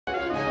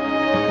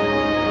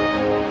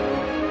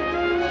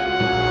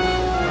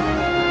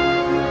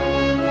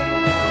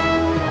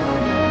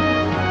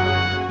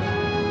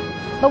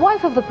The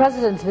wife of the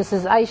president,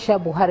 Mrs. Aisha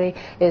Buhari,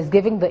 is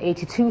giving the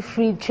 82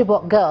 freed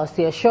Chibok girls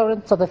the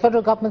assurance of the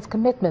federal government's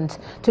commitment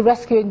to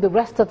rescuing the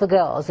rest of the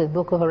girls in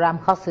Boko Haram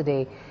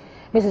custody.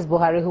 Mrs.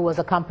 Buhari, who was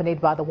accompanied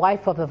by the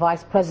wife of the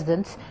vice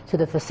president to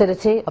the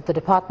facility of the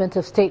Department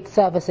of State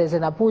Services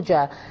in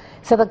Abuja,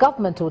 said the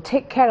government will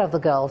take care of the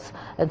girls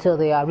until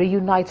they are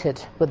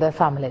reunited with their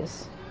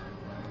families.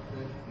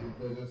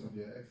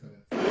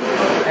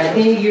 I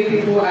think you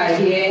people are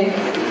here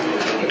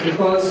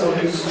because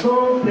of the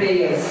strong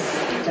prayers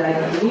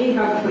that we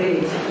have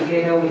prayed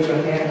together with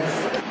your parents.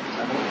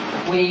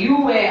 When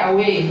you were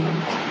away,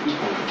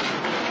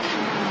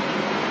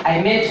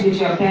 I met with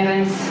your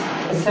parents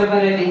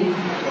severally.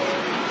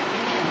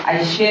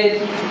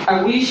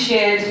 We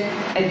shared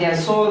their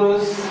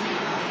sorrows.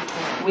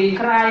 We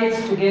cried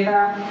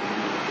together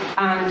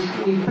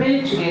and we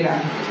prayed together.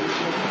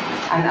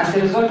 And as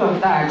a result of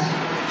that,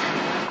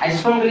 I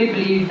strongly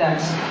believe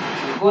that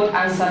God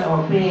answered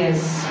our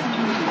prayers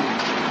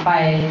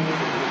by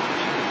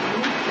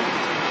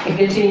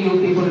getting you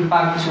people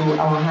back to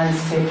our hands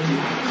safely.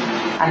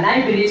 And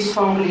I believe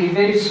strongly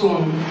very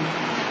soon,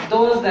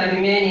 those that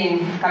remain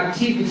in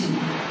captivity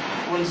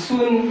will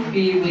soon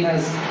be with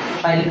us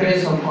by the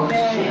grace of God.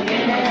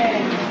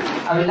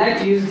 I would like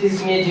to use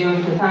this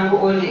medium to thank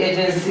all the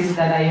agencies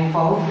that are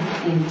involved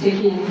in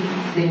taking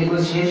the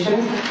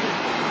negotiations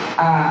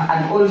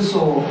and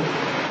also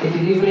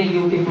delivering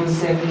you people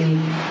safely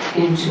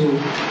into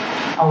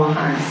our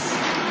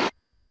hands.